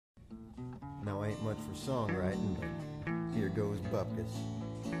ain't much for songwriting, but here goes Bupkis.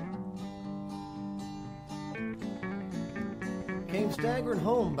 Came staggering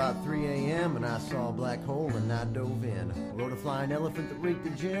home about 3 a.m. and I saw a black hole and I dove in. Rode a flying elephant that reeked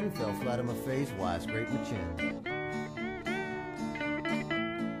of gin, fell flat on my face while I scraped my chin.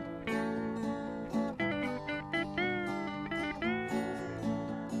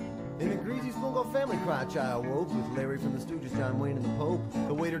 In a greasy smoke-off family crotch I awoke with Larry from the Stooges, John Wayne and the Pope.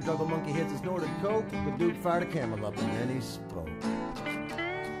 The waiter dug a monkey heads and snorted coke. The Duke fired a camel up and then he spoke.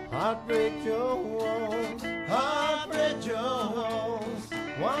 Heartbreak Jones, Heartbreak Jones,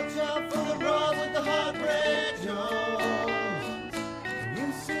 watch out for the bras with the Heartbreak Jones.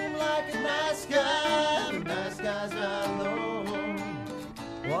 You seem like a nice guy, but nice guys die alone.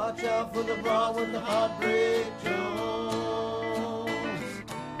 Watch out for the bra with the Heartbreak Jones.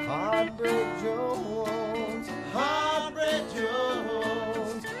 Heartbreak Jones, Heartbreak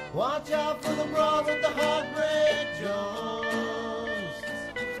Jones, watch out for the bra with the Heartbreak Jones.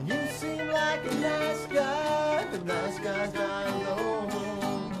 You seem like a nice guy, but nice guys die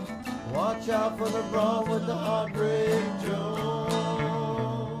alone. Watch out for the bra with the Heartbreak Jones.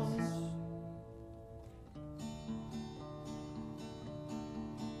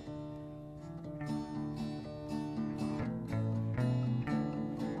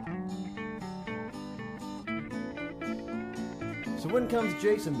 So when comes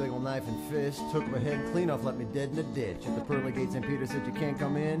Jason, big ol' knife and fist, took my head clean off, left me dead in a ditch. At the pearly gates, St. Peter said you can't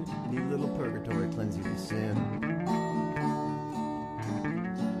come in, you need a little purgatory, cleanse you from sin.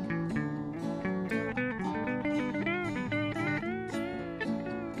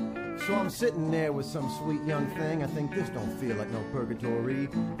 So I'm sitting there with some sweet young thing, I think this don't feel like no purgatory.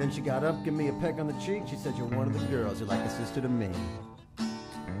 Then she got up, give me a peck on the cheek, she said you're one of the girls, you're like a sister to me.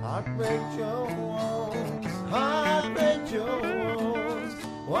 Heartbreak Jones, Heartbreak Jones,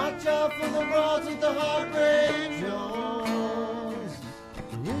 watch out for the bras with the Heartbreak Jones.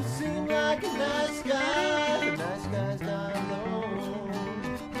 You seem like a nice guy, but nice guys die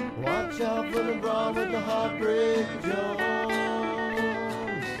alone. Watch out for the bra with the Heartbreak Jones.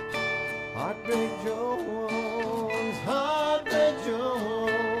 Heartbreak Jones, Heartbreak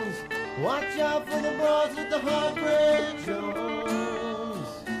Jones, watch out for the bras with the Heartbreak Jones.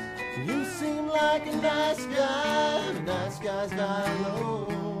 You seem like a nice guy, but nice guys die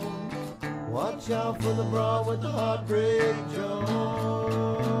alone. Watch out for the bra with the Heartbreak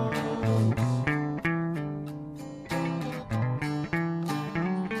Jones.